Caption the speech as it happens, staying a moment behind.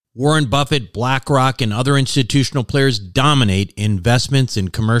Warren Buffett, BlackRock, and other institutional players dominate investments in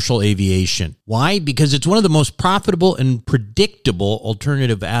commercial aviation. Why? Because it's one of the most profitable and predictable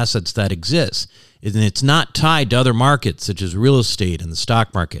alternative assets that exists, and it's not tied to other markets such as real estate and the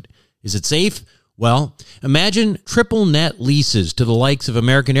stock market. Is it safe? Well, imagine triple net leases to the likes of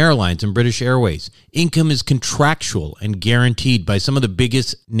American Airlines and British Airways. Income is contractual and guaranteed by some of the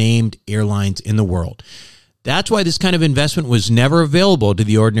biggest named airlines in the world. That's why this kind of investment was never available to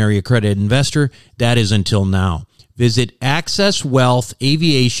the ordinary accredited investor. That is until now. Visit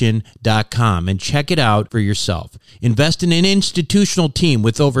accesswealthaviation.com and check it out for yourself. Invest in an institutional team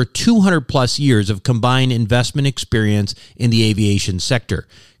with over 200 plus years of combined investment experience in the aviation sector.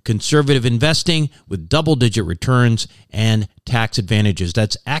 Conservative investing with double-digit returns and tax advantages.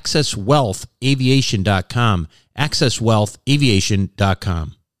 That's accesswealthaviation.com.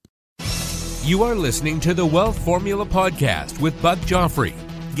 accesswealthaviation.com. You are listening to the Wealth Formula Podcast with Buck Joffrey.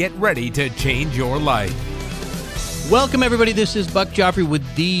 Get ready to change your life. Welcome, everybody. This is Buck Joffrey with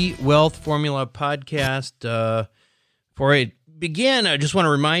the Wealth Formula Podcast. Before I begin, I just want to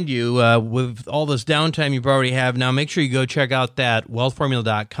remind you, with all this downtime you probably have now, make sure you go check out that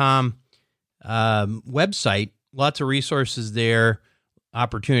wealthformula.com website. Lots of resources there,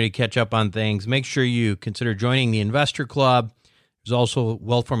 opportunity to catch up on things. Make sure you consider joining the Investor Club. There's also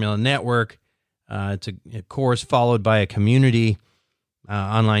Wealth Formula Network. It's a course followed by a community,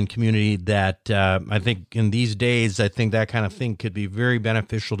 online community that I think in these days, I think that kind of thing could be very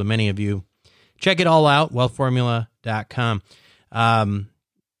beneficial to many of you. Check it all out, wealthformula.com.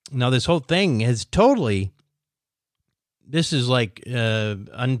 Now, this whole thing has this is like an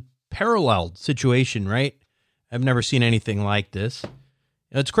unparalleled situation, right? I've never seen anything like this.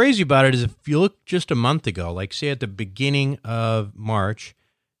 What's crazy about it is if you look just a month ago, like say at the beginning of March,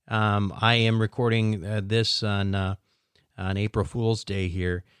 I am recording this on April Fool's Day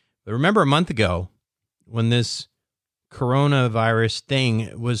here. But remember a month ago when this coronavirus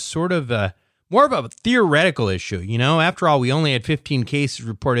thing was sort of more of a theoretical issue. You know, after all, we only had 15 cases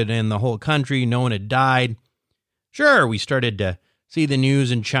reported in the whole country. No one had died. Sure, we started to see the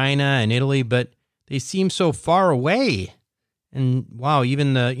news in China and Italy, but they seem so far away. And wow,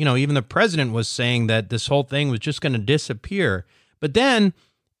 even the president was saying that this whole thing was just going to disappear. But then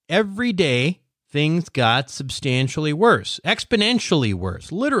every day things got substantially worse, exponentially worse,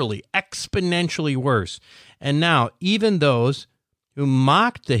 literally exponentially worse. And now even those who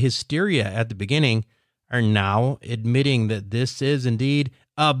mocked the hysteria at the beginning are now admitting that this is indeed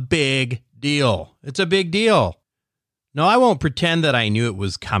a big deal. It's a big deal. No, I won't pretend that I knew it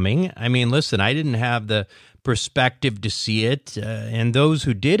was coming. I mean, listen, I didn't have the perspective to see it, and those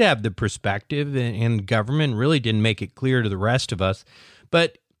who did have the perspective in government really didn't make it clear to the rest of us.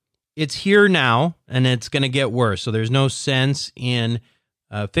 But it's here now, and it's going to get worse. So there's no sense in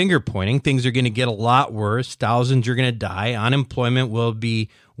finger pointing. Things are going to get a lot worse. Thousands are going to die. Unemployment will be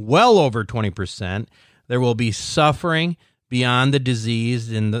well over 20%. There will be suffering beyond the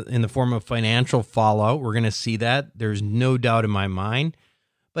disease in the form of financial fallout. We're going to see that. There's no doubt in my mind.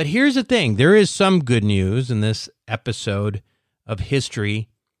 But here's the thing. There is some good news in this episode of history,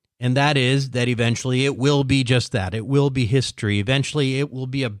 and that is that eventually it will be just that. It will be history. Eventually it will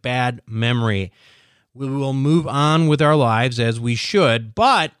be a bad memory. We will move on with our lives as we should,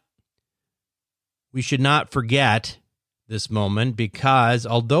 but we should not forget this moment because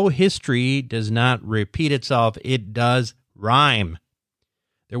although history does not repeat itself, it does rhyme.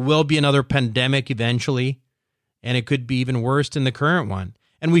 There will be another pandemic eventually, and it could be even worse than the current one.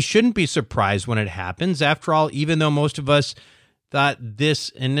 And we shouldn't be surprised when it happens. After all, even though most of us thought this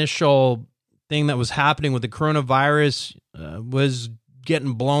initial thing that was happening with the coronavirus was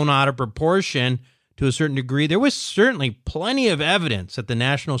getting blown out of proportion to a certain degree, there was certainly plenty of evidence at the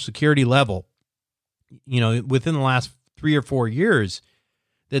national security level, within the last 3 or 4 years,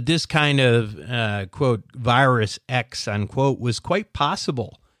 that this kind of, quote, virus X, unquote, was quite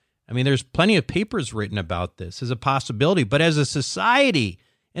possible. I mean, there's plenty of papers written about this as a possibility, but as a society,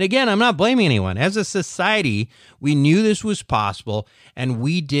 and again, I'm not blaming anyone. As a society, we knew this was possible, and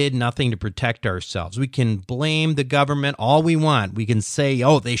we did nothing to protect ourselves. We can blame the government all we want. We can say,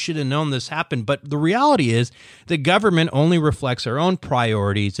 oh, they should have known this happened. But the reality is the government only reflects our own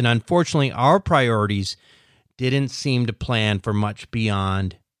priorities, and unfortunately, our priorities didn't seem to plan for much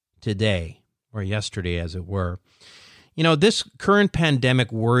beyond today, or yesterday, as it were. This current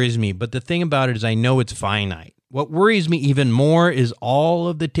pandemic worries me, but the thing about it is I know it's finite. What worries me even more is all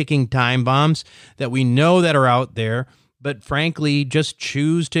of the ticking time bombs that we know that are out there, but frankly, just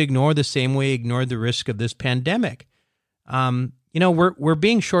choose to ignore the same way we ignored the risk of this pandemic. we're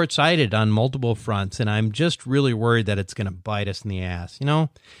being short-sighted on multiple fronts, and I'm just really worried that it's going to bite us in the ass.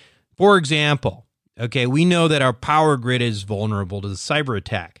 For example, okay, we know that our power grid is vulnerable to the cyber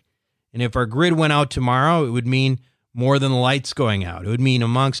attack. And if our grid went out tomorrow, it would mean more than the lights going out. It would mean,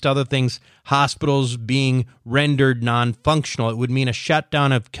 amongst other things, hospitals being rendered non-functional. It would mean a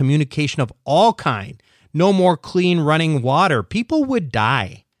shutdown of communication of all kind. No more clean running water. People would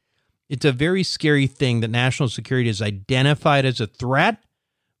die. It's a very scary thing that national security is identified as a threat,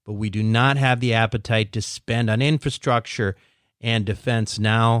 but we do not have the appetite to spend on infrastructure and defense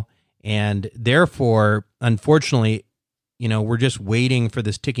now. And therefore, unfortunately, we're just waiting for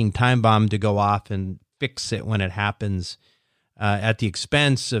this ticking time bomb to go off and fix it when it happens at the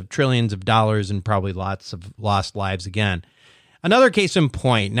expense of trillions of dollars and probably lots of lost lives again. Another case in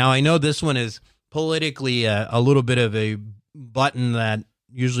point. Now, I know this one is politically a little bit of a button that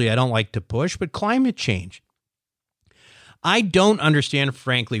usually I don't like to push, but climate change. I don't understand,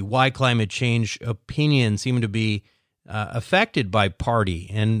 frankly, why climate change opinions seem to be affected by party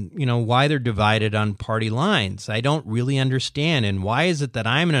and, why they're divided on party lines. I don't really understand. And why is it that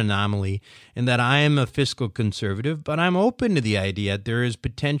I'm an anomaly and that I am a fiscal conservative, but I'm open to the idea that there is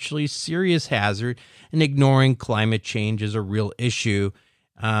potentially serious hazard in ignoring climate change as a real issue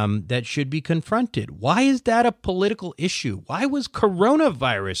that should be confronted. Why is that a political issue? Why was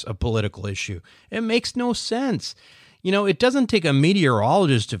coronavirus a political issue? It makes no sense. It doesn't take a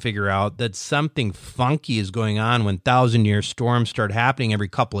meteorologist to figure out that something funky is going on when 1,000-year storms start happening every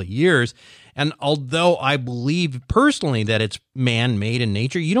couple of years. And although I believe personally that it's man-made in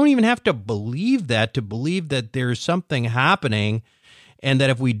nature, you don't even have to believe that there's something happening, and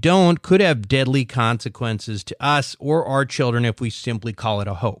that if we don't, could have deadly consequences to us or our children if we simply call it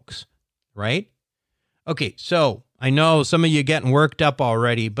a hoax, right? Okay, so I know some of you are getting worked up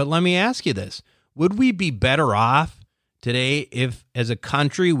already, but let me ask you this. Would we be better off today if, as a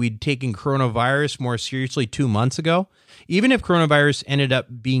country, we'd taken coronavirus more seriously 2 months ago? Even if coronavirus ended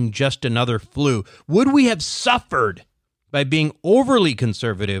up being just another flu, would we have suffered by being overly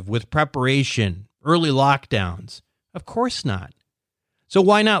conservative with preparation, early lockdowns? Of course not. So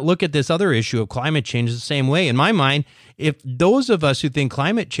why not look at this other issue of climate change the same way? In my mind, if those of us who think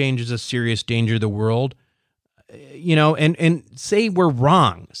climate change is a serious danger to the world, and say we're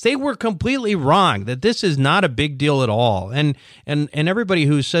wrong, say we're completely wrong, that this is not a big deal at all, and everybody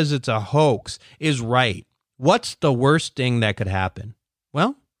who says it's a hoax is right, what's the worst thing that could happen?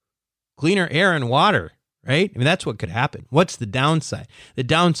 Well, cleaner air and water, right? I mean, that's what could happen. What's the downside? The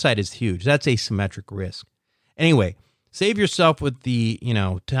downside is huge. That's asymmetric risk. Anyway, save yourself with the,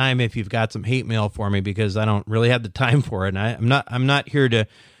 time if you've got some hate mail for me, because I don't really have the time for it. And I'm not here to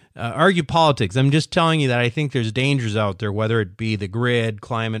argue politics. I'm just telling you that I think there's dangers out there, whether it be the grid,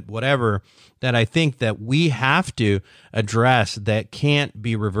 climate, whatever, that I think that we have to address that can't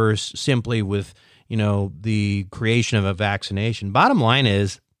be reversed simply with, the creation of a vaccination. Bottom line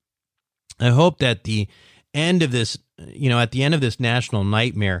is, I hope that the end of this, at the end of this national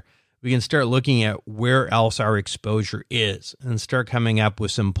nightmare, we can start looking at where else our exposure is and start coming up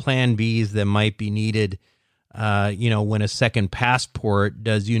with some plan Bs that might be needed when a second passport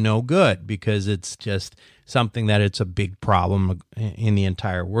does you no good, because it's just something that it's a big problem in the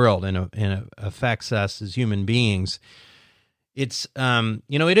entire world and it affects us as human beings. It's,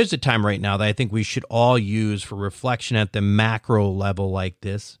 it is a time right now that I think we should all use for reflection at the macro level like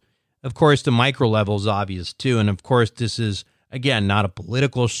this. Of course, the micro level is obvious too. And of course, this is, again, not a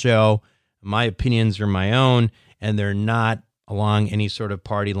political show. My opinions are my own, and they're not along any sort of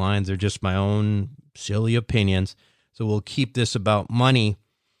party lines. They're just my own silly opinions. So we'll keep this about money.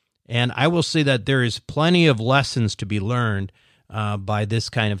 And I will say that there is plenty of lessons to be learned by this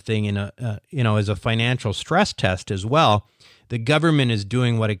kind of thing as a financial stress test as well. The government is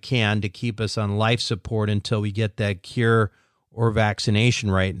doing what it can to keep us on life support until we get that cure or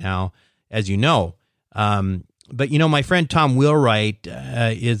vaccination right now, as you know. But, my friend Tom Wheelwright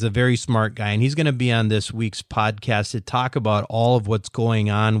is a very smart guy, and he's going to be on this week's podcast to talk about all of what's going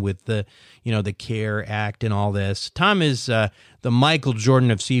on with the CARE Act and all this. Tom is the Michael Jordan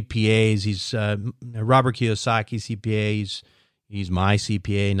of CPAs. He's Robert Kiyosaki CPA. He's my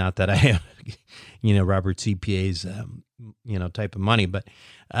CPA, not that I have, Robert CPA's, type of money, but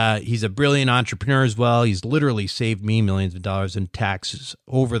he's a brilliant entrepreneur as well. He's literally saved me millions of dollars in taxes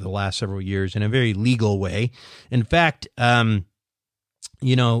over the last several years in a very legal way. In fact,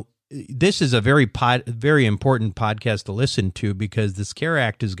 this is a very important podcast to listen to, because this CARE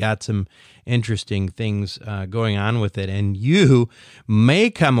Act has got some interesting things going on with it. And you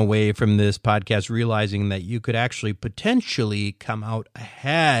may come away from this podcast realizing that you could actually potentially come out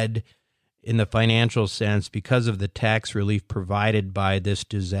ahead in the financial sense because of the tax relief provided by this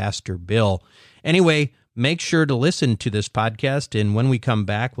disaster bill. Anyway, make sure to listen to this podcast, and when we come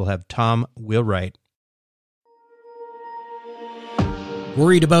back, we'll have Tom Wheelwright.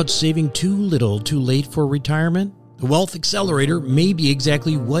 Worried about saving too little too late for retirement? The Wealth Accelerator may be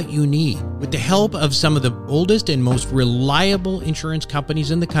exactly what you need. With the help of some of the oldest and most reliable insurance companies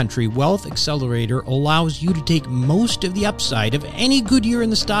in the country, Wealth Accelerator allows you to take most of the upside of any good year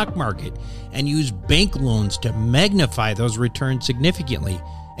in the stock market and use bank loans to magnify those returns significantly.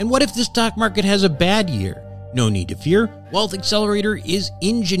 And what if the stock market has a bad year? No need to fear. Wealth Accelerator is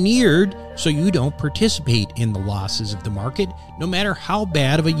engineered so you don't participate in the losses of the market, no matter how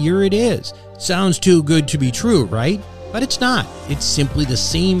bad of a year it is. Sounds too good to be true, right? But it's not. It's simply the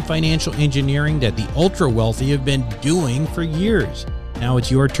same financial engineering that the ultra-wealthy have been doing for years. Now it's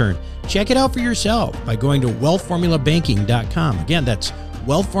your turn. Check it out for yourself by going to wealthformulabanking.com. Again, that's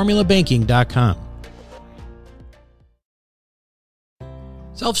wealthformulabanking.com.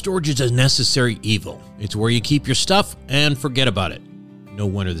 Self-storage is a necessary evil. It's where you keep your stuff and forget about it. No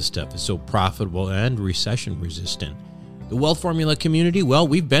wonder this stuff is so profitable and recession-resistant. The Wealth Formula community, well,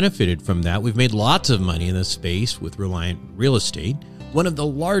 we've benefited from that. We've made lots of money in this space with Reliant Real Estate, one of the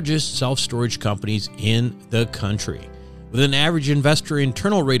largest self-storage companies in the country. With an average investor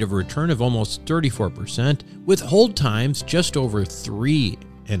internal rate of return of almost 34%, with hold times just over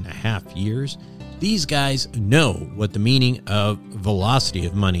 3.5 years, these guys know what the meaning of velocity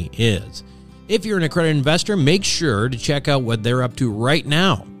of money is. If you're an accredited investor, make sure to check out what they're up to right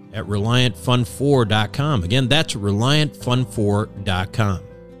now at ReliantFund4.com. Again, that's ReliantFund4.com.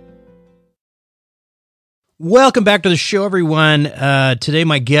 Welcome back to the show, everyone. Today,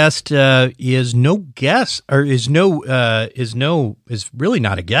 my guest is really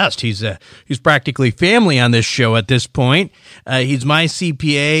not a guest. He's practically family on this show at this point. He's my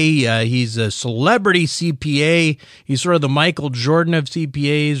CPA. He's a celebrity CPA. He's sort of the Michael Jordan of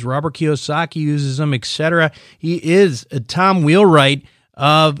CPAs. Robert Kiyosaki uses him, etc. He is Tom Wheelwright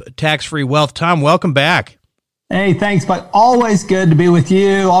of Tax Free Wealth. Tom, welcome back. Hey, thanks, but always good to be with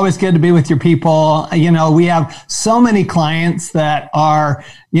you. Always good to be with your people. You know, we have so many clients that are,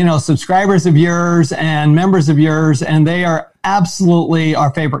 subscribers of yours and members of yours, and they are absolutely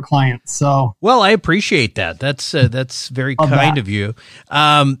our favorite clients. So, well, I appreciate that. That's very kind of you.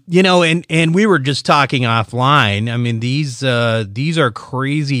 And we were just talking offline. I mean, these are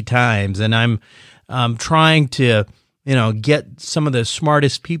crazy times, and I'm trying to get some of the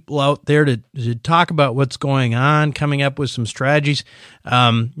smartest people out there to talk about what's going on, coming up with some strategies.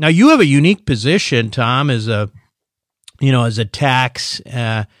 Now you have a unique position, Tom, as a tax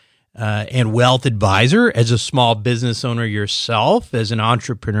and wealth advisor, as a small business owner yourself, as an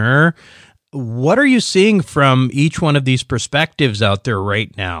entrepreneur. What are you seeing from each one of these perspectives out there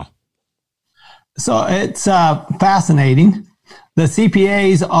right now? So it's fascinating. The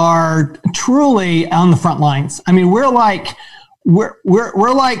CPAs are truly on the front lines. I mean, we're like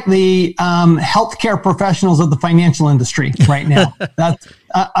the healthcare professionals of the financial industry right now.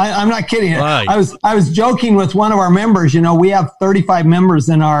 I'm not kidding. Right. I was joking with one of our members. We have 35 members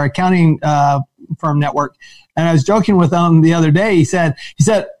in our accounting firm network, and I was joking with him the other day.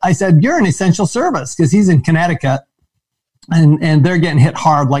 I said, you're an essential service, because he's in Connecticut, and they're getting hit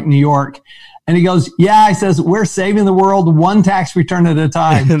hard like New York. And he goes, yeah, he says, we're saving the world one tax return at a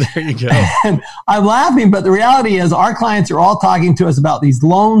time. There you go. And I'm laughing, but the reality is our clients are all talking to us about these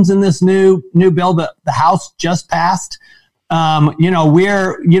loans in this new bill that the House just passed.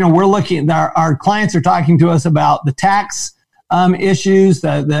 We're looking, our clients are talking to us about the tax issues,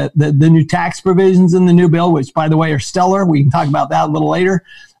 the new tax provisions in the new bill, which, by the way, are stellar. We can talk about that a little later.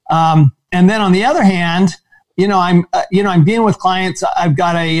 And then on the other hand, I'm dealing with clients. I've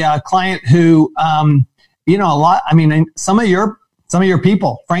got a client who, some of your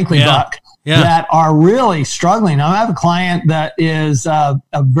people, frankly, Buck, that are really struggling. I have a client that is a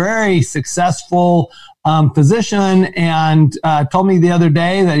very successful physician, and told me the other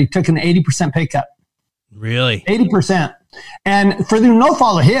day that he took an 80% pay cut. Really? 80%. And for no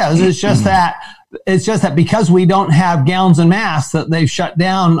fault of his, it's just that because we don't have gowns and masks, that they've shut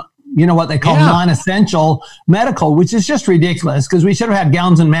down what they call non-essential medical, which is just ridiculous, because we should have had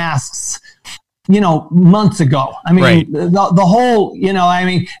gowns and masks, months ago. I mean, right. the whole,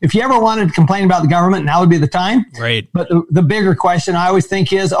 if you ever wanted to complain about the government, now would be the time. Right. But the bigger question I always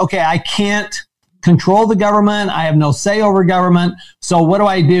think is, okay, I can't control the government. I have no say over government. So what do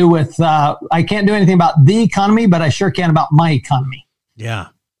I do with, I can't do anything about the economy, but I sure can about my economy. Yeah.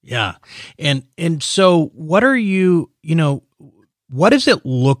 Yeah. And so what are what does it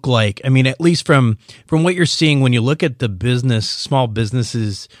look like? I mean, at least from what you're seeing when you look at the small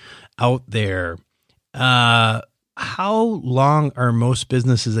businesses out there, how long are most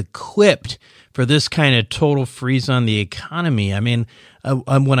businesses equipped for this kind of total freeze on the economy? I mean,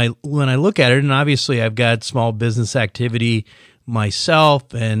 when I look at it, and obviously I've got small business activity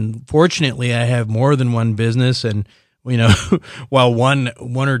myself, and fortunately I have more than one business, and while one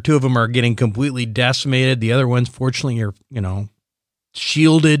or two of them are getting completely decimated, the other ones fortunately are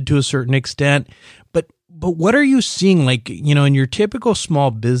shielded to a certain extent. But what are you seeing, like, in your typical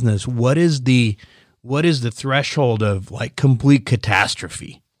small business? What is the threshold of like complete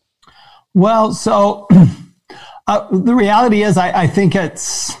catastrophe? Well, so the reality is, I think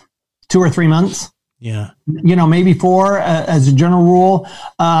it's 2 or 3 months. Yeah. Maybe 4 as a general rule.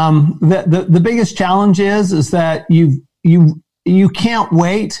 The biggest challenge is that you can't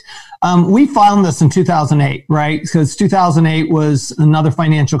wait. We found this in 2008, right? Because 2008 was another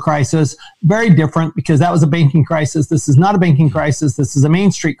financial crisis, very different because that was a banking crisis. This is not a banking crisis. This is a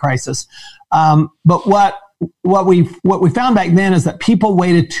Main Street crisis. But what we found back then is that people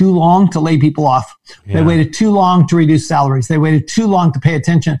waited too long to lay people off. Yeah. They waited too long to reduce salaries. They waited too long to pay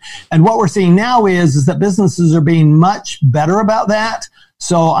attention. And what we're seeing now is that businesses are being much better about that.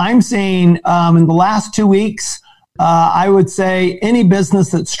 So I'm seeing in the last 2 weeks, I would say any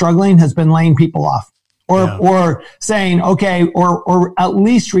business that's struggling has been laying people off, or saying okay, or at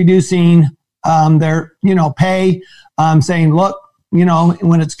least reducing their pay. Saying, look,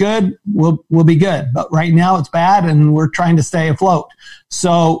 when it's good, we'll be good, but right now it's bad, and we're trying to stay afloat.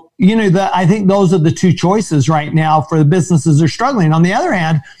 So I think those are the two choices right now for the businesses that are struggling. On the other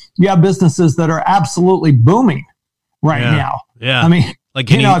hand, you have businesses that are absolutely booming right now. Yeah, I mean, like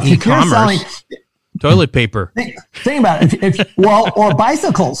if you're selling toilet paper. Think about it. Or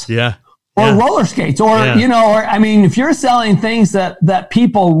bicycles. Yeah. Or roller skates. Or, if you're selling things that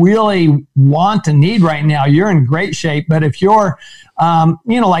people really want and need right now, you're in great shape. But if you're,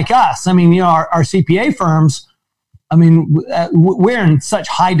 like us, our CPA firms, we're in such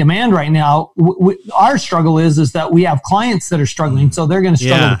high demand right now. Our struggle is that we have clients that are struggling, so they're going to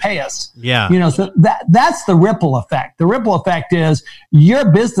struggle to pay us. Yeah. So that's the ripple effect. The ripple effect is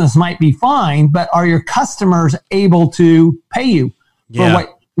your business might be fine, but are your customers able to pay you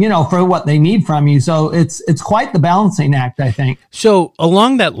for what they need from you? So it's quite the balancing act, I think. So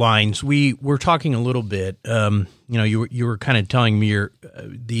along that lines, we were talking a little bit. You were kind of telling me your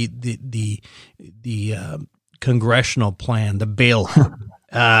the congressional plan, the bill.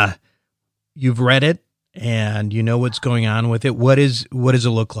 You've read it and you know what's going on with it. What does it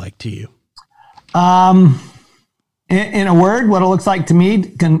look like to you? In a word, what it looks like to me,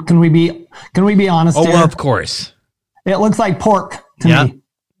 can we be honest here? Well, of course. It looks like pork to me.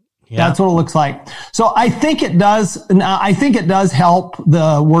 Yeah. That's what it looks like. So I think it does. I think it does help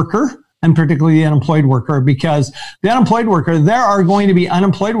the worker, and particularly the unemployed worker, because the unemployed worker, there are going to be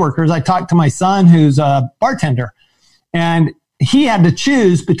unemployed workers. I talked to my son who's a bartender, and he had to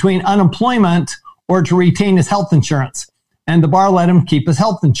choose between unemployment or to retain his health insurance. And the bar let him keep his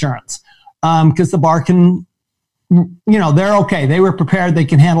health insurance because the bar can, they're okay. They were prepared. They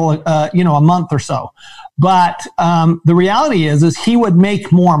can handle, a month or so. But the reality is he would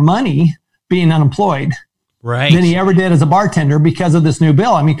make more money being unemployed than he ever did as a bartender because of this new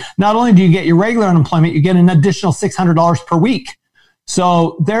bill. Not only do you get your regular unemployment, you get an additional $600 per week.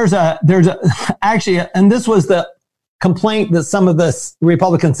 So there's actually, and this was the complaint that some of the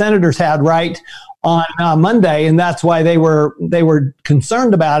Republican senators had on Monday, and that's why they were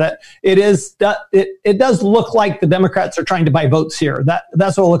concerned about it. It does look like the Democrats are trying to buy votes here.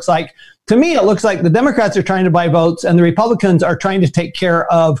 That's what it looks like. To me, it looks like the Democrats are trying to buy votes and the Republicans are trying to take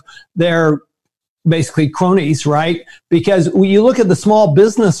care of their basically cronies, right? Because when you look at the small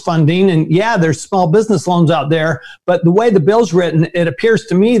business funding, and there's small business loans out there, but the way the bill's written, it appears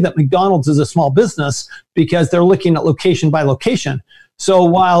to me that McDonald's is a small business because they're looking at location by location. So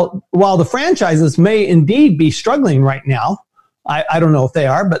while the franchises may indeed be struggling right now, I don't know if they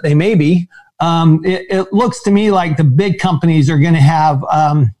are, but they may be. It looks to me like the big companies are going to have,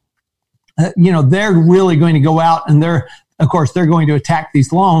 they're really going to go out and they're going to attack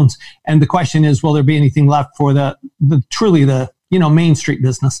these loans. And the question is, will there be anything left for the truly Main Street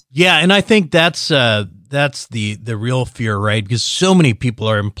business? Yeah. And I think that's the real fear, right? Because so many people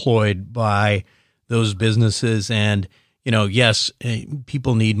are employed by those businesses, and yes,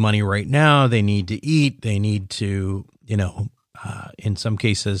 people need money right now. They need to eat. They need to, in some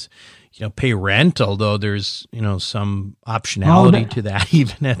cases, pay rent. Although there's, some optionality to that.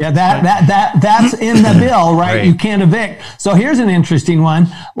 Even that's in the bill, right? You can't evict. So here's an interesting one.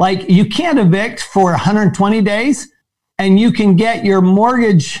 Like, you can't evict for 120 days, and you can get your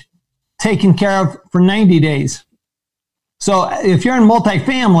mortgage taken care of for 90 days. So if you're in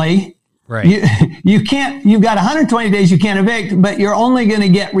multifamily, Right. you can't, you've got 120 days you can't evict, but you're only going to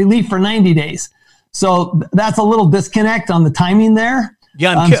get relief for 90 days. So that's a little disconnect on the timing there.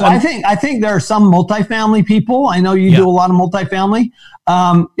 Yeah. So I think there are some multifamily people. I know you do a lot of multifamily.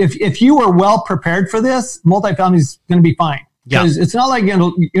 If you were well prepared for this, multifamily is going to be fine. Because it's not like you're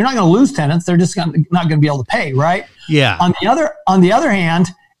not going to lose tenants. They're just not going to be able to pay, right? Yeah. On the other hand,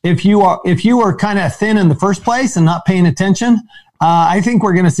 if you were kind of thin in the first place and not paying attention, I think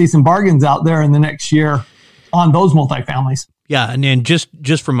we're going to see some bargains out there in the next year on those multifamilies. Yeah, and then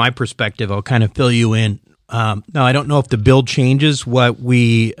just from my perspective, I'll kind of fill you in. Now, I don't know if the bill changes what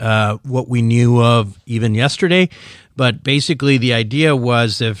we knew of even yesterday, but basically the idea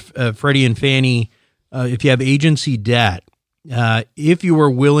was if Freddie and Fannie, if you have agency debt, if you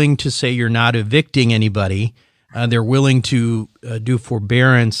were willing to say you're not evicting anybody, they're willing to do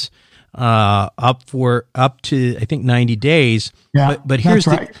forbearance up to I think 90 days. Yeah, but here's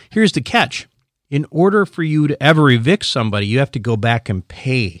the catch. In order for you to ever evict somebody, you have to go back and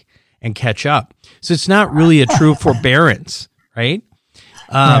pay and catch up. So it's not really a true forbearance, right?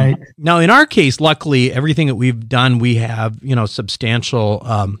 Right. Now, in our case, luckily, everything that we've done, we have,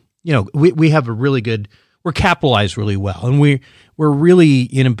 substantial, we have a really good, we're capitalized really well. And we're really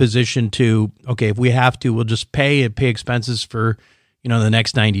in a position to, okay, if we have to, we'll just pay expenses for, the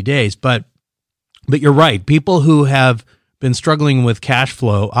next 90 days. But you're right. People who have been struggling with cash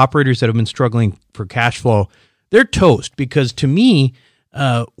flow, operators that have been struggling for cash flow, they're toast, because to me,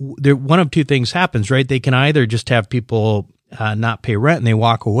 one of two things happens, right? They can either just have people not pay rent and they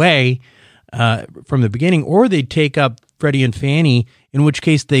walk away from the beginning, or they take up Freddie and Fannie, in which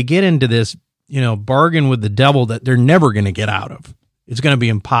case they get into this, bargain with the devil that they're never going to get out of. It's going to be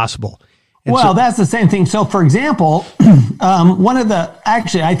impossible. And that's the same thing. So, for example,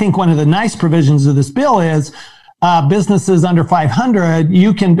 I think one of the nice provisions of this bill is businesses under 500,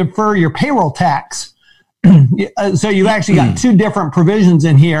 you can defer your payroll tax. So you've actually got two different provisions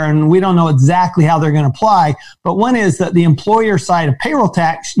in here, and we don't know exactly how they're going to apply. But one is that the employer side of payroll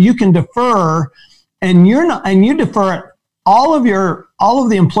tax, you can defer, and you defer all of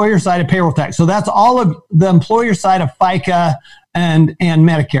the employer side of payroll tax. So that's all of the employer side of FICA and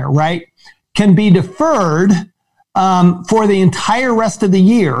Medicare, right? Can be deferred for the entire rest of the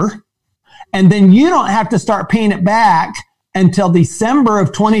year. And then you don't have to start paying it back until December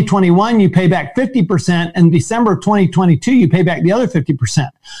of 2021. You pay back 50%, and December of 2022, you pay back the other 50%.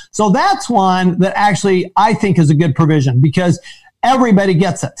 So that's one that actually I think is a good provision, because everybody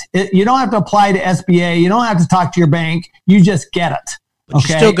gets it. You don't have to apply to SBA. You don't have to talk to your bank. You just get it. But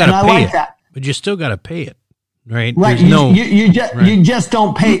you still got to pay it. But you still got to pay it. Right. Right. You just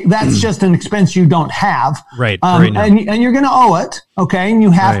don't pay. That's just an expense you don't have. Right. And you're going to owe it. Okay. And you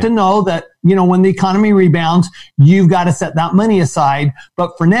have to know that, when the economy rebounds, you've got to set that money aside.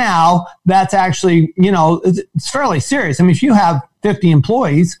 But for now, that's actually, it's fairly serious. I mean, if you have 50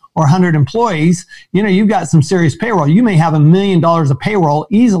 employees or 100 employees, you've got some serious payroll. You may have $1 million of payroll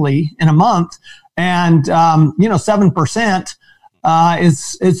easily in a month. And, 7%.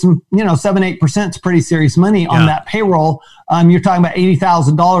 It's 7-8% is pretty serious money on that payroll. You're talking about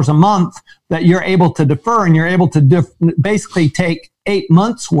 $80,000 a month that you're able to defer, and you're able to basically take 9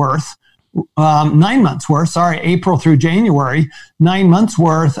 months worth, April through January, 9 months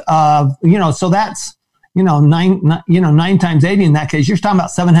worth of, so that's, 9 times 80 in that case, you're talking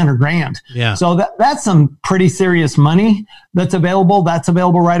about $700,000. Yeah. So that's some pretty serious money that's available. That's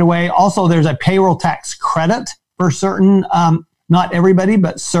available right away. Also, there's a payroll tax credit for certain, not everybody,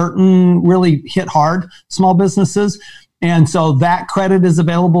 but certain really hit hard small businesses. And so that credit is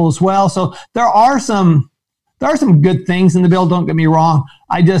available as well. So there are some good things in the bill. Don't get me wrong.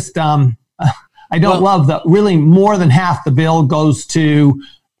 I just, I don't love that really more than half the bill goes to,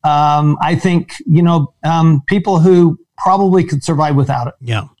 I think, people who probably could survive without it.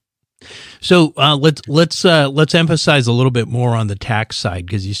 Yeah. So let's emphasize a little bit more on the tax side,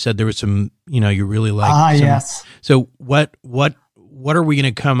 because you said there was some, you really like. Yes. So what are we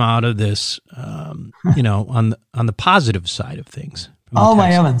going to come out of this, on the positive side of things? Oh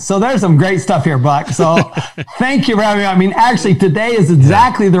my heavens. So there's some great stuff here, Buck. So thank you for having me on. I mean, actually today is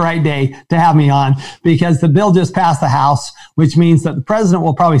exactly the right day to have me on, because the bill just passed the House, which means that the president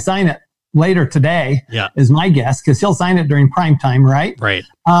will probably sign it later today, is my guess, because he'll sign it during prime time, right? Right.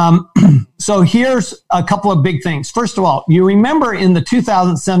 So here's a couple of big things. First of all, you remember in the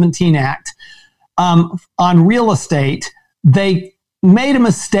 2017 Act on real estate, they made a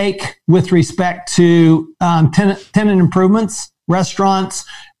mistake with respect to tenant improvements, restaurants,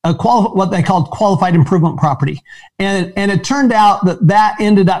 what they called qualified improvement property. And it turned out that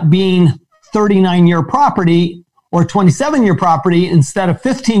ended up being 39-year property or 27-year property instead of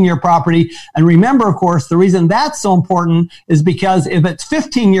 15-year property. And remember, of course, the reason that's so important is because if it's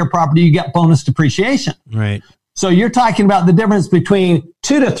 15-year property, you get bonus depreciation. Right. So you're talking about the difference between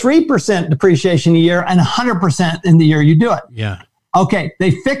 2 to 3% depreciation a year and 100% in the year you do it. Yeah. Okay,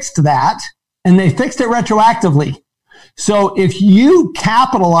 they fixed that, and they fixed it retroactively. So if you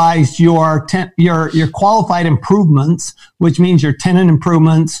capitalized your qualified improvements, which means your tenant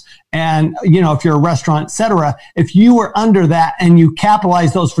improvements, and if you're a restaurant, et cetera, if you were under that and you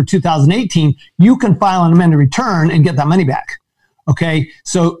capitalize those for 2018, you can file an amended return and get that money back. Okay,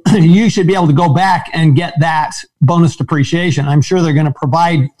 so you should be able to go back and get that bonus depreciation. I'm sure they're going to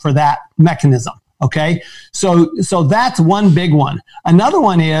provide for that mechanism. Okay, so that's one big one. Another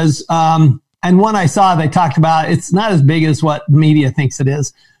one is, and one I saw they talked about, it's not as big as what the media thinks it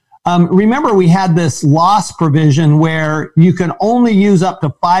is. Remember, we had this loss provision where you can only use up to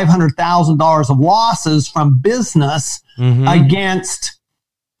 $500,000 of losses from business against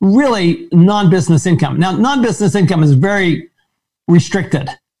really non-business income. Now, non-business income is very restricted,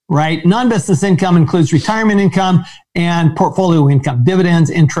 right? Non-business income includes retirement income and portfolio income,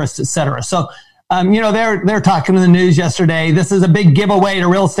 dividends, interest, et cetera. So, they're talking in the news yesterday. This is a big giveaway to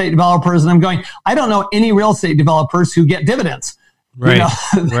real estate developers. And I'm going, I don't know any real estate developers who get dividends. Right.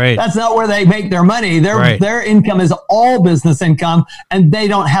 Right. That's not where they make their money. Their income is all business income, and they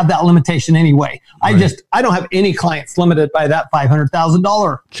don't have that limitation anyway. I don't have any clients limited by that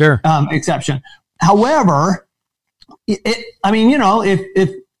 $500,000 exception. However,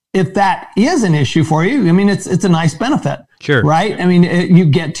 if that is an issue for you, it's a nice benefit. Sure. Right? You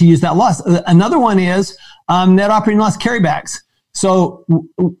get to use that loss. Another one is net operating loss carrybacks. So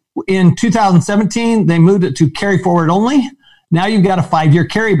in 2017, they moved it to carry forward only. Now you've got a 5-year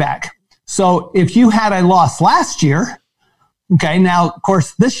carryback. So if you had a loss last year, okay, now, of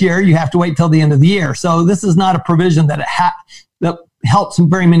course, this year you have to wait till the end of the year. So this is not a provision that that helps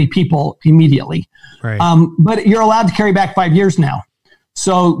very many people immediately. Right. But you're allowed to carry back 5 years now.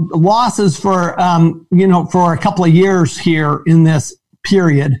 So losses for a couple of years here in this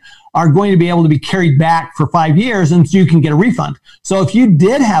period are going to be able to be carried back for 5 years, and so you can get a refund. So if you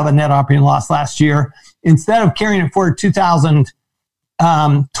did have a net operating loss last year, instead of carrying it forward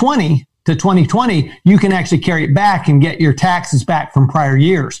 2020 to 2020, you can actually carry it back and get your taxes back from prior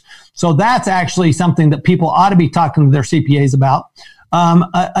years. So that's actually something that people ought to be talking to their CPAs about.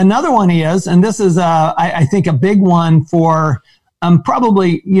 Another one is, and this is I think a big one for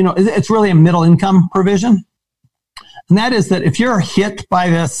probably, it's really a middle income provision. And that is that if you're hit by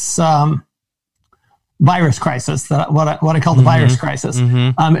this virus crisis, what I call the virus crisis,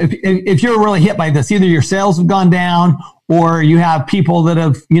 if you're really hit by this, either your sales have gone down or you have people that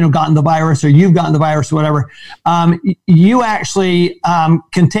have, gotten the virus, or you've gotten the virus or whatever, you actually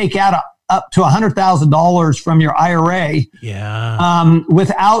can take out up to $100,000 from your IRA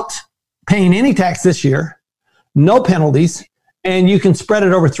without paying any tax this year, no penalties, and you can spread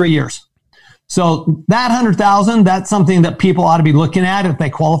it over 3 years. So that $100,000, that's something that people ought to be looking at if they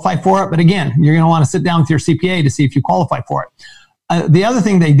qualify for it. But again, you're going to want to sit down with your CPA to see if you qualify for it. The other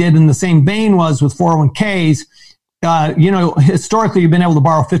thing they did in the same vein was with 401ks. Historically, you've been able to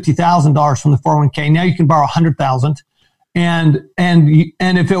borrow $50,000 from the 401k. Now you can borrow $100,000, and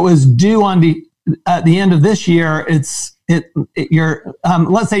if it was due at the end of this year, let's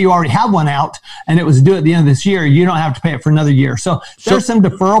say you already have one out and it was due at the end of this year, you don't have to pay it for another year. So there's some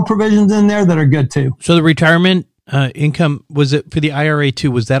deferral provisions in there that are good too. So the retirement income, was it for the IRA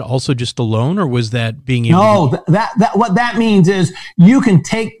too? Was that also just a loan, or was that being able No, that what that means is you can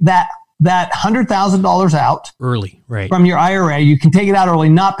take that $100,000 out early, right, from your IRA. You can take it out early,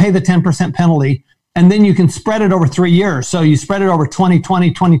 not pay the 10% penalty, and then you can spread it over 3 years. So you spread it over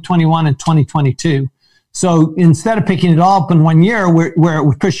 2020, 2021, and 2022. So instead of picking it all up in 1 year where it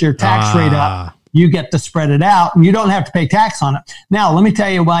would push your tax rate up, you get to spread it out and you don't have to pay tax on it. Now, let me tell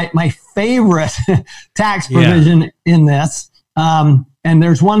you my favorite tax provision in this. And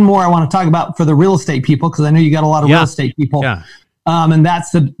there's one more I want to talk about for the real estate people, because I know you got a lot of real estate people. Yeah. And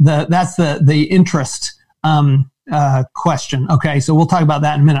that's the interest question. Okay, so we'll talk about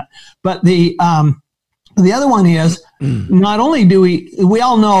that in a minute. But the other one is, not only do we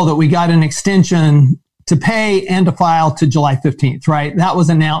all know that we got an extension to pay and to file to July 15th, right? That was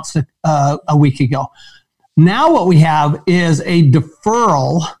announced a week ago. Now what we have is a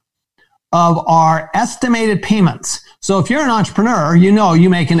deferral of our estimated payments. So if you're an entrepreneur, you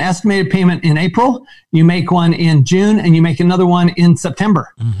make an estimated payment in April, you make one in June, and you make another one in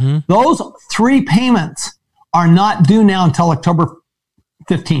September. Mm-hmm. Those 3 payments are not due now until October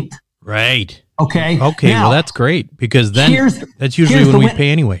 15th. Right. Okay. Now, well, that's great, because then that's usually when we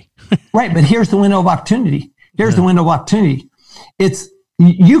pay anyway. Right. But here's the window of opportunity. Here's the window of opportunity.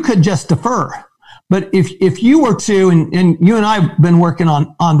 You could just defer. But if you were to, and you and I have been working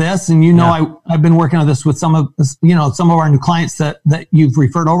on this, and I've been working on this with some of our new clients that you've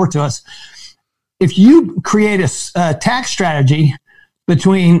referred over to us. If you create a tax strategy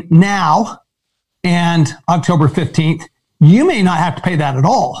between now and October 15th, you may not have to pay that at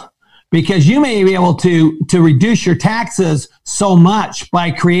all, because you may be able to reduce your taxes so much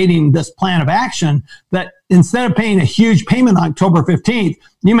by creating this plan of action that instead of paying a huge payment on October 15th,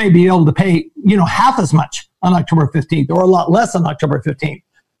 you may be able to pay, half as much on October 15th or a lot less on October 15th.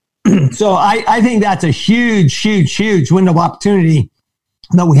 So I think that's a huge, huge, huge window of opportunity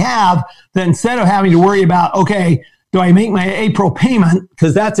that we have, that instead of having to worry about, okay, do I make my April payment?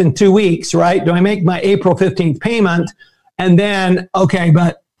 Because that's in 2 weeks, right? Do I make my April 15th payment? And then, okay,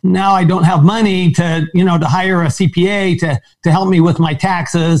 but now I don't have money to hire a CPA to help me with my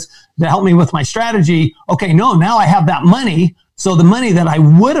taxes, to help me with my strategy. Okay, no, now I have that money. So the money that I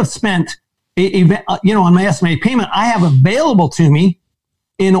would have spent, on my estimated payment, I have available to me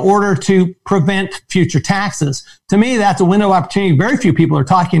in order to prevent future taxes. To me, that's a window of opportunity very few people are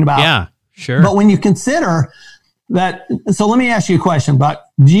talking about. Yeah, sure. But when you consider that, so let me ask you a question, Buck.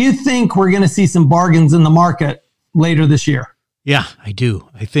 Do you think we're going to see some bargains in the market later this year? Yeah, I do.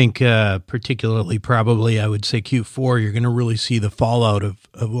 I think particularly probably I would say Q4, you're going to really see the fallout of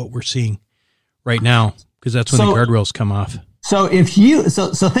what we're seeing right now, because that's when the guardrails come off. So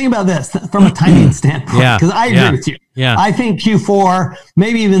so think about this from a timing standpoint, because I agree with you. Yeah. I think Q4,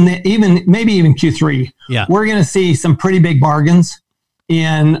 maybe even Q3, we're going to see some pretty big bargains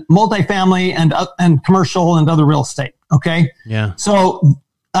in multifamily and commercial and other real estate. Okay. Yeah. So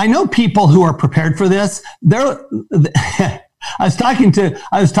I know people who are prepared for this. I was talking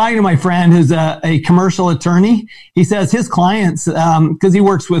to my friend who's a commercial attorney. He says his clients, because he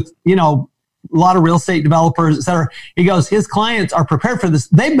works with, a lot of real estate developers, et cetera. He goes, his clients are prepared for this.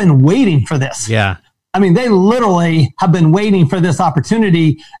 They've been waiting for this. Yeah. I mean, they literally have been waiting for this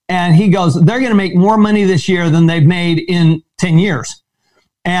opportunity. And he goes, they're going to make more money this year than they've made in 10 years.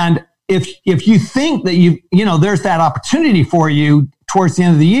 And if you think that there's that opportunity for you towards the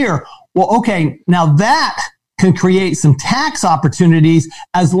end of the year, well, okay, now that can create some tax opportunities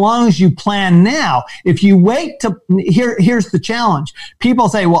as long as you plan now. If you wait here's the challenge. People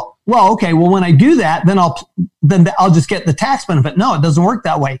say, well, when I do that, then I'll just get the tax benefit. No, it doesn't work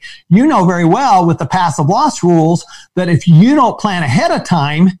that way. You know very well with the passive loss rules that if you don't plan ahead of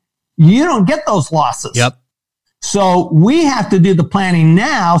time, you don't get those losses. Yep. So we have to do the planning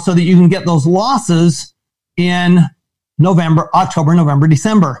now so that you can get those losses in October, November,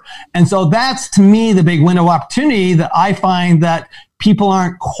 December. And so that's, to me, the big window of opportunity that I find that people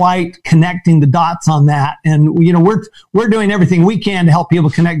aren't quite connecting the dots on that. And, we're doing everything we can to help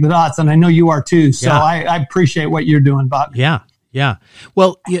people connect the dots. And I know you are too. So I appreciate what you're doing, Buck. Yeah. Yeah.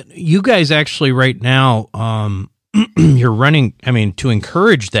 Well, you guys actually right now, you're running, to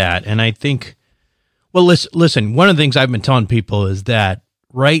encourage that. And I think, well, listen, one of the things I've been telling people is that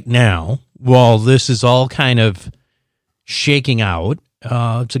right now, while this is all kind of shaking out,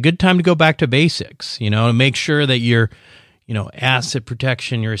 it's a good time to go back to basics, to make sure that your, asset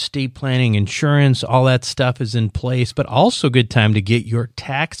protection, your estate planning, insurance, all that stuff is in place, but also a good time to get your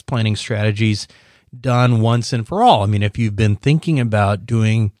tax planning strategies done once and for all. If you've been thinking about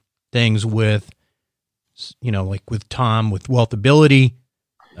doing things with, like with Tom, with Wealthability,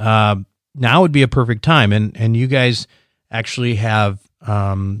 now would be a perfect time. And you guys actually have,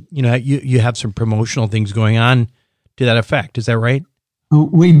 you have some promotional things going on to that effect. Is that right?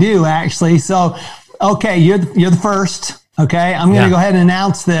 We do, actually. So, okay, you're the first. Okay, I'm going to go ahead and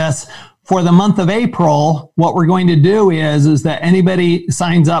announce this. For the month of April, what we're going to do is that anybody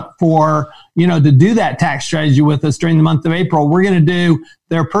signs up for, to do that tax strategy with us during the month of April, we're going to do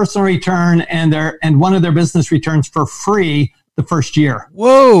their personal return and one of their business returns for free the first year.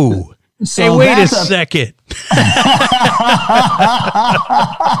 Whoa. So hey, wait a second.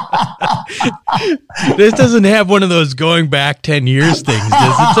 This doesn't have one of those going back 10 years things,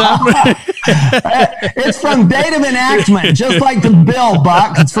 does it, Tom? It's from date of enactment, just like the bill,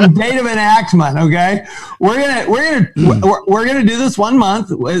 Buck. It's from date of enactment. Okay, we're gonna do this 1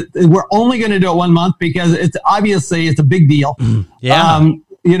 month. We're only gonna do it 1 month because it's a big deal. Yeah.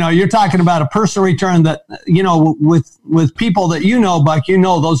 You're talking about a personal return that, with people that Buck,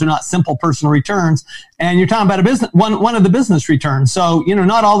 those are not simple personal returns. And you're talking about a business, one of the business returns. So,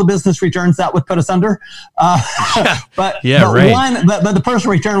 not all the business returns that would put us under. But the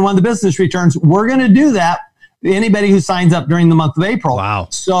personal return, one of the business returns, we're going to do that. Anybody who signs up during the month of April. Wow.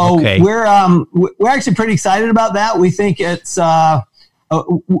 So we're actually pretty excited about that. We think it's,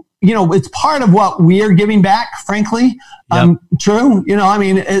 it's part of what we are giving back, frankly. Yep. True.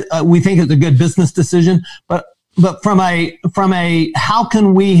 We think it's a good business decision, but from a how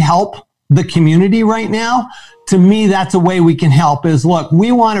can we help the community right now? To me, that's a way we can help is, look,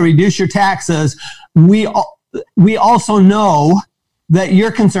 we want to reduce your taxes. We also know that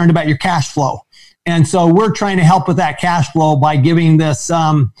you're concerned about your cash flow. And so we're trying to help with that cash flow by giving this,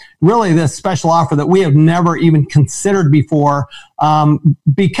 really this special offer that we have never even considered before,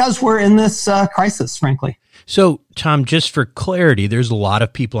 because we're in this crisis, frankly. So, Tom, just for clarity, there's a lot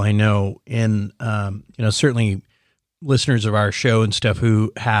of people I know in, certainly listeners of our show and stuff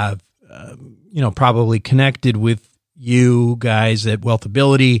who have, probably connected with you guys at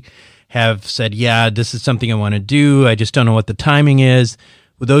Wealthability, have said, yeah, this is something I want to do. I just don't know what the timing is.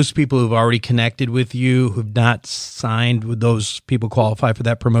 Would those people who've already connected with you, who've not signed, would those people qualify for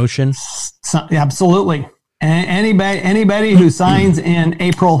that promotion? Absolutely. Anybody who signs in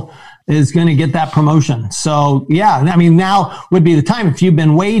April is going to get that promotion. So yeah, now would be the time if you've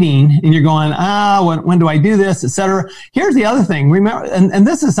been waiting and you're going, when do I do this, et cetera. Here's the other thing. Remember, and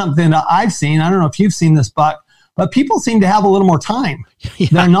this is something that I've seen. I don't know if you've seen this, Buck, but people seem to have a little more time. Yeah.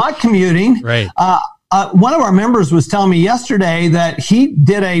 They're not commuting. Right. One of our members was telling me yesterday that he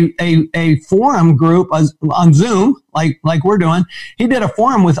did a forum group on Zoom, like we're doing. He did a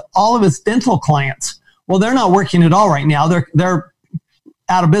forum with all of his dental clients. Well, they're not working at all right now. They're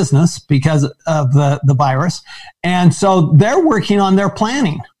out of business because of the virus. And so they're working on their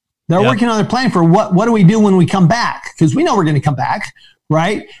planning. They're working on their planning for what do we do when we come back? Because we know we're going to come back,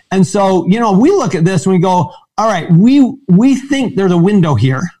 right? And so, we look at this and we go, all right, we think there's a window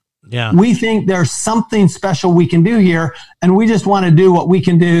here. Yeah. We think there's something special we can do here, and we just want to do what we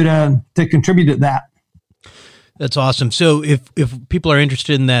can do to contribute to that. That's awesome. So if people are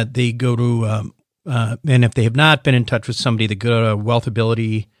interested in that, they go to, and if they have not been in touch with somebody, they go to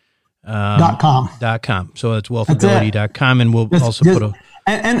wealthability.com. So that's wealthability.com, and we'll also put a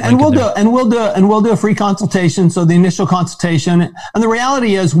and we'll do a free consultation. So the initial consultation, and the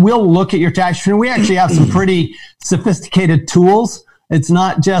reality is we'll look at your tax return. We actually have some pretty sophisticated tools. It's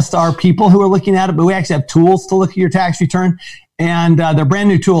not just our people who are looking at it, but we actually have tools to look at your tax return. And they're brand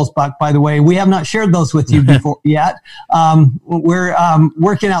new tools, Buck, by the way. We have not shared those with you before yet. We're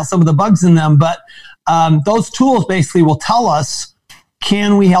working out some of the bugs in them, but those tools basically will tell us,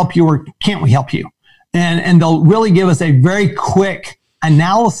 can we help you or can't we help you? And they'll really give us a very quick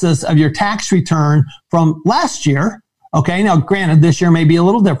analysis of your tax return from last year. Okay, now granted, this year may be a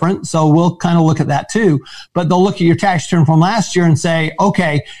little different, so we'll kind of look at that too. But they'll look at your tax return from last year and say,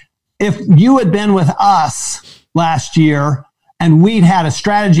 okay, if you had been with us last year and we'd had a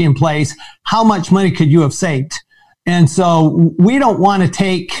strategy in place, how much money could you have saved? And so we don't want to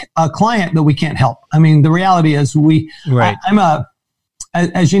take a client that we can't help. I mean, the reality is right.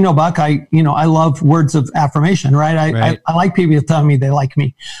 As you know, Buck, I love words of affirmation, right? Right. I like people telling me they like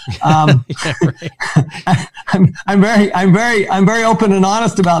me. I'm very open and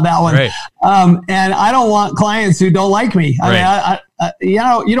honest about that one. Right. And I don't want clients who don't like me. I mean,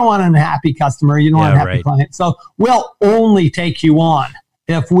 you don't want an unhappy customer. You don't want a happy client. So we'll only take you on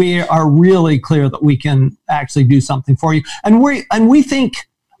if we are really clear that we can actually do something for you. And we think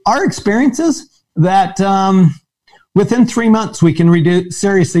our experiences that, within 3 months, we can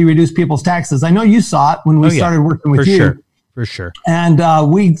seriously reduce people's taxes. I know you saw it when we started working with you. For sure. And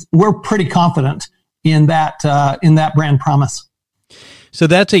we're pretty confident in that brand promise. So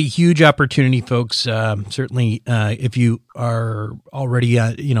that's a huge opportunity, folks. Certainly, if you are already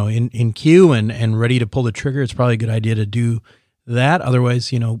in queue and ready to pull the trigger, it's probably a good idea to do that. Otherwise,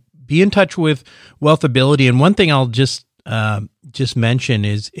 be in touch with Wealthability. And one thing I'll just mention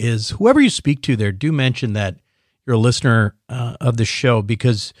is whoever you speak to there, do mention that you're a listener of the show,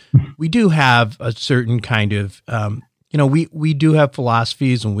 because we do have a certain kind of, we do have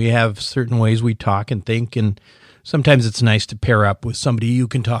philosophies and we have certain ways we talk and think. And sometimes it's nice to pair up with somebody you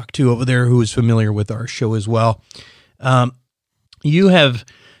can talk to over there who is familiar with our show as well. You've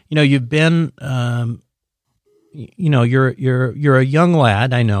been, you're a young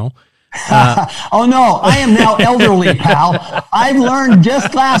lad, I know. Oh no, I am now elderly, pal. I've learned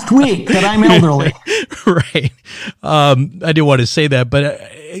just last week that I'm elderly. Right. I didn't want to say that, but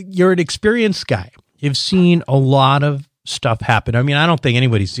you're an experienced guy. You've seen a lot of stuff happen. I mean, I don't think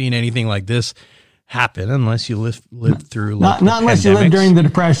anybody's seen anything like this happen unless you lived through not unless you lived during the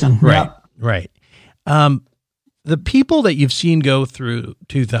Depression. Right. Yep. Right. The people that you've seen go through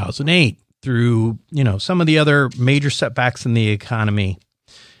 2008, through, some of the other major setbacks in the economy,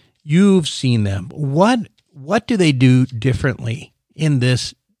 you've seen them. What do they do differently in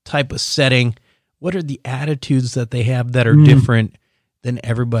this type of setting? What are the attitudes that they have that are different than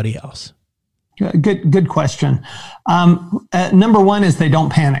everybody else? Good question. Number one is they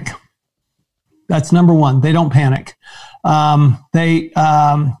don't panic. That's number one. They don't panic. It's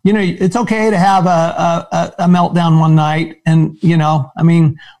okay to have a meltdown one night. And,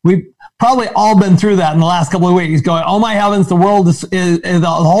 we've probably all been through that in the last couple of weeks going, oh my heavens, the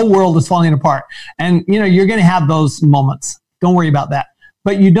whole world is falling apart. And, you're going to have those moments. Don't worry about that.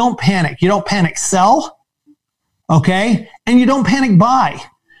 But you don't panic. You don't panic sell. Okay. And you don't panic buy.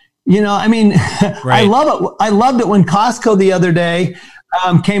 Right. I love it. I loved it when Costco the other day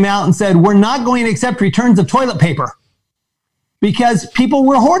came out and said, we're not going to accept returns of toilet paper because people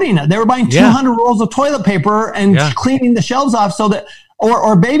were hoarding it. They were buying 200 rolls of toilet paper and cleaning the shelves off so that,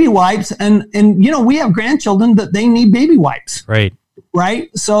 or baby wipes. And, we have grandchildren that they need baby wipes. Right.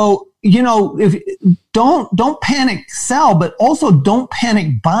 Right. So, if don't panic sell, but also don't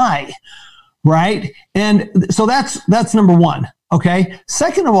panic buy. Right. And so that's number one. Okay.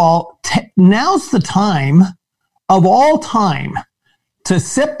 Second of all, now's the time of all time to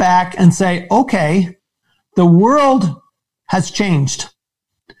sit back and say, okay, the world has changed.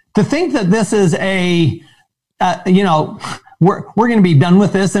 To think that this is we're going to be done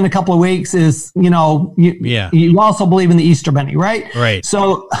with this in a couple of weeks is, you also believe in the Easter Bunny, right? Right.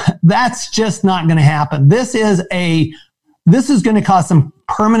 So that's just not going to happen. This is going to cause some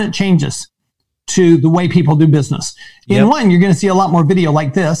permanent changes to the way people do business. In one, you're going to see a lot more video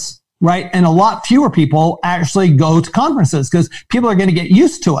like this, right? And a lot fewer people actually go to conferences because people are going to get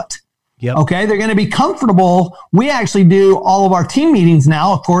used to it. Yep. Okay. They're going to be comfortable. We actually do all of our team meetings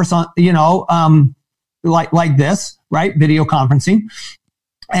now, of course, on, like this, right? Video conferencing.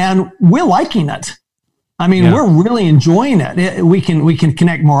 And we're liking it. We're really enjoying it. We can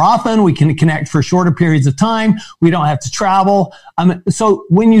connect more often. We can connect for shorter periods of time. We don't have to travel. So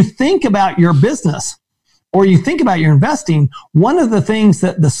when you think about your business or you think about your investing, one of the things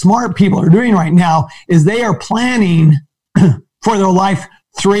that the smart people are doing right now is they are planning for their life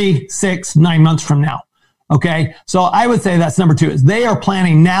 3, 6, 9 months from now. Okay. So I would say that's number two is they are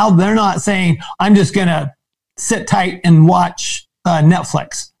planning now. They're not saying, I'm just going to sit tight and watch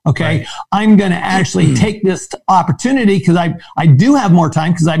Netflix. Okay. Right. I'm going to actually take this opportunity because I do have more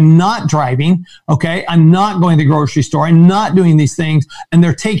time because I'm not driving. Okay. I'm not going to the grocery store. I'm not doing these things. And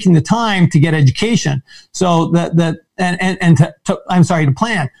they're taking the time to get education. So to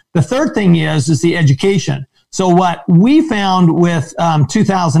plan. The third thing is the education. So what we found with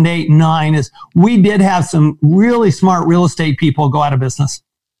 2008 and 9 is we did have some really smart real estate people go out of business.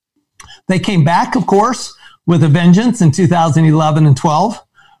 They came back, of course, with a vengeance in 2011 and 12.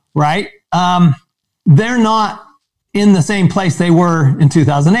 Right? They're not in the same place they were in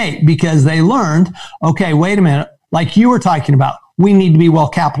 2008 because they learned, okay, wait a minute, like you were talking about, we need to be well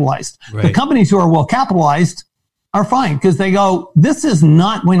capitalized. Right. The companies who are well capitalized are fine because they go, this is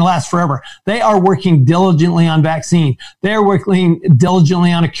not going to last forever. They are working diligently on vaccine. They're working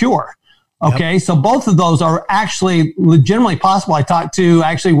diligently on a cure. Okay. Yep. So both of those are actually legitimately possible. I talked to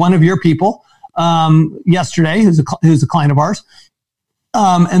actually one of your people yesterday who's a client of ours.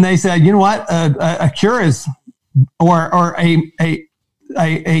 And they said, you know what, a cure is, or a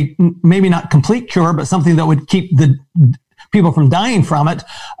maybe not complete cure, but something that would keep the people from dying from it,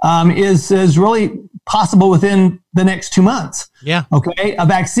 is really possible within the next 2 months. Yeah. Okay. A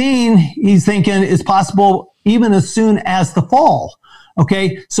vaccine, he's thinking, is possible even as soon as the fall.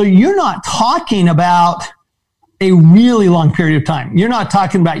 Okay. So you're not talking about a really long period of time. You're not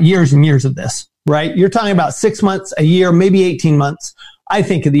talking about years and years of this, right? You're talking about 6 months, a year, maybe 18 months. I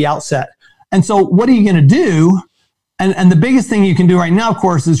think at the outset. And so what are you going to do? And the biggest thing you can do right now, of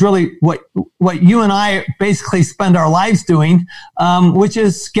course, is really what you and I basically spend our lives doing, which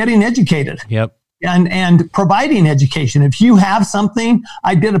is getting educated. Yep. And providing education. If you have something,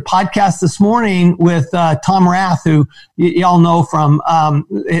 I did a podcast this morning with Tom Rath, who y'all know from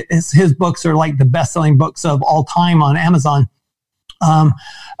his books are like the best-selling books of all time on Amazon.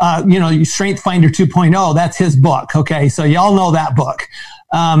 Strength Finder 2.0, that's his book. Okay. So y'all know that book.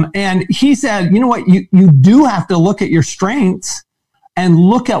 And he said, you know what, you do have to look at your strengths and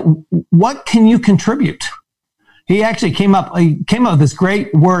look at what can you contribute. He actually came up with this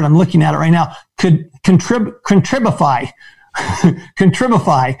great word. I'm looking at it right now. Contribify,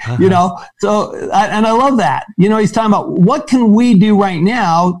 uh-huh. So, and I love that, he's talking about what can we do right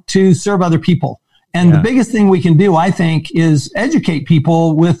now to serve other people? And the biggest thing we can do, I think, is educate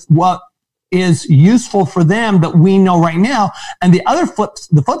people with what is useful for them that we know right now. And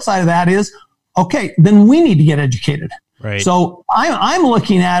the flip side of that is, okay, then we need to get educated. Right. So I'm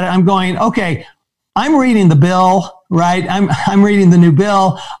looking at it. I'm going, okay, I'm reading the bill, right? I'm reading the new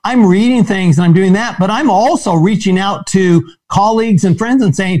bill. I'm reading things and I'm doing that, but I'm also reaching out to colleagues and friends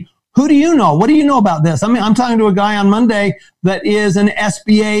and saying, who do you know? What do you know about this? I mean, I'm talking to a guy on Monday that is an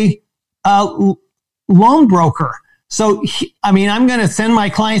SBA loan broker. So, I'm going to send my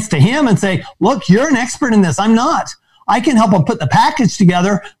clients to him and say, look, you're an expert in this. I'm not. I can help them put the package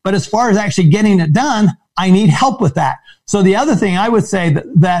together, but as far as actually getting it done, I need help with that. So the other thing I would say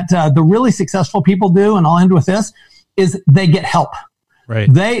that the really successful people do, and I'll end with this, is they get help.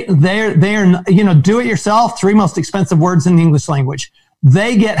 Right. They're do it yourself. 3 most expensive words in the English language.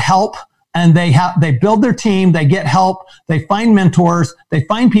 They get help, and they build their team. They get help. They find mentors. They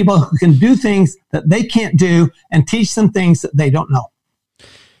find people who can do things that they can't do and teach them things that they don't know.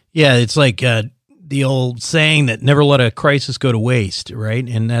 Yeah, it's like the old saying that never let a crisis go to waste, right?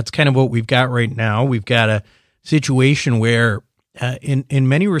 And that's kind of what we've got right now. We've got a situation where, in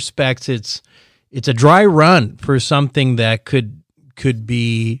many respects, it's a dry run for something that could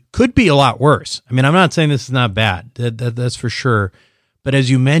be a lot worse. I mean, I'm not saying this is not bad. That's for sure. But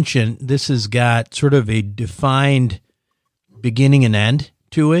as you mentioned, this has got sort of a defined beginning and end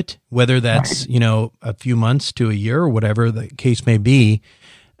to it, whether that's, a few months to a year or whatever the case may be.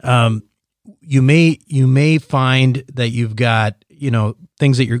 You may find that you've got,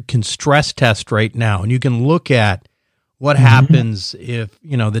 things that you can stress test right now, and you can look at what happens if,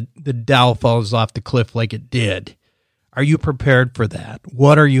 the Dow falls off the cliff like it did. Are you prepared for that?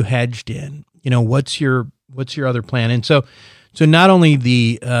 What are you hedged in? What's your other plan? And so not only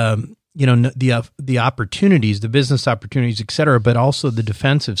the opportunities, the business opportunities, et cetera, but also the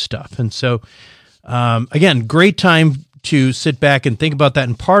defensive stuff. And so, again, great time to sit back and think about that.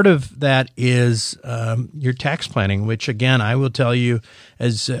 And part of that is your tax planning, which, again, I will tell you,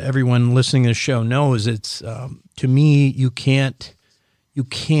 as everyone listening to the show knows, it's to me, you can't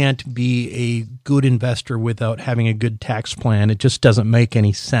be a good investor without having a good tax plan. It just doesn't make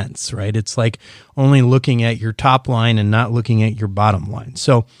any sense, right? It's like only looking at your top line and not looking at your bottom line.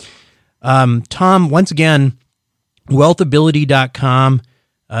 So, Tom, once again, wealthability.com.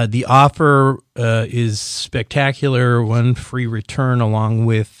 The offer is spectacular. One free return along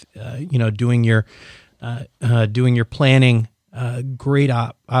with doing your planning. Great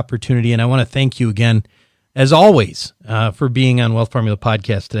opportunity, and I want to thank you again, as always, for being on Wealth Formula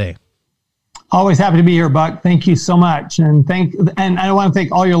Podcast today. Always happy to be here, Buck. Thank you so much, and I want to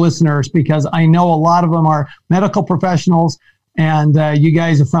thank all your listeners, because I know a lot of them are medical professionals, and you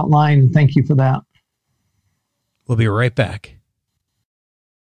guys are front line. And thank you for that. We'll be right back.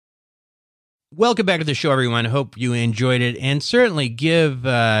 Welcome back to the show, everyone. Hope you enjoyed it, and certainly give,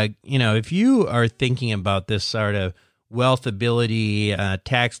 if you are thinking about this sort of Wealthability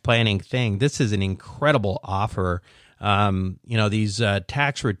tax planning thing, this is an incredible offer. These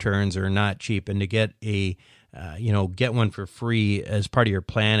tax returns are not cheap, and to get get one for free as part of your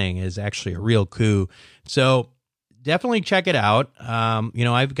planning is actually a real coup. So definitely check it out.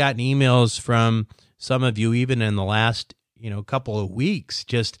 I've gotten emails from some of you even in the last, couple of weeks,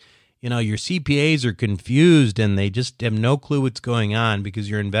 just, your CPAs are confused and they just have no clue what's going on because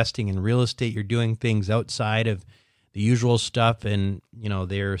you're investing in real estate. You're doing things outside of the usual stuff, and,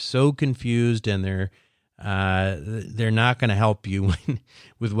 they're so confused, and they're not going to help you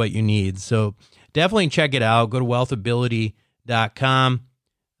with what you need. So definitely check it out. Go to wealthability.com.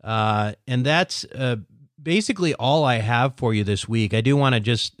 And that's basically all I have for you this week. I do want to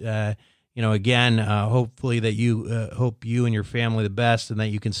just, hopefully that you hope you and your family the best, and that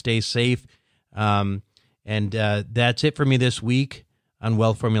you can stay safe. And that's it for me this week on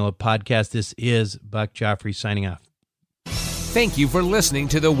Wealth Formula Podcast. This is Buck Joffrey signing off. Thank you for listening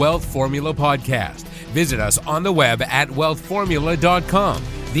to the Wealth Formula Podcast. Visit us on the web at wealthformula.com.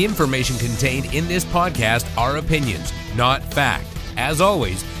 The information contained in this podcast are opinions, not fact. As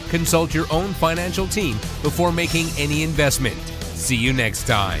always, consult your own financial team before making any investment. See you next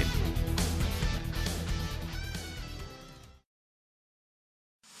time.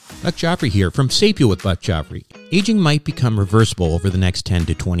 Buck Joffrey here from Sapio with Buck Joffrey. Aging might become reversible over the next 10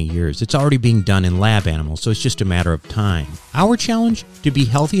 to 20 years. It's already being done in lab animals, so it's just a matter of time. Our challenge? To be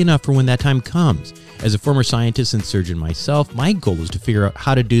healthy enough for when that time comes. As a former scientist and surgeon myself, my goal is to figure out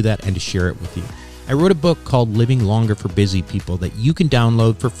how to do that and to share it with you. I wrote a book called Living Longer for Busy People that you can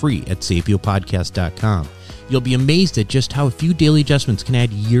download for free at sapiopodcast.com. You'll be amazed at just how a few daily adjustments can add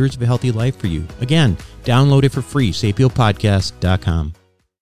years of a healthy life for you. Again, download it for free, sapiopodcast.com.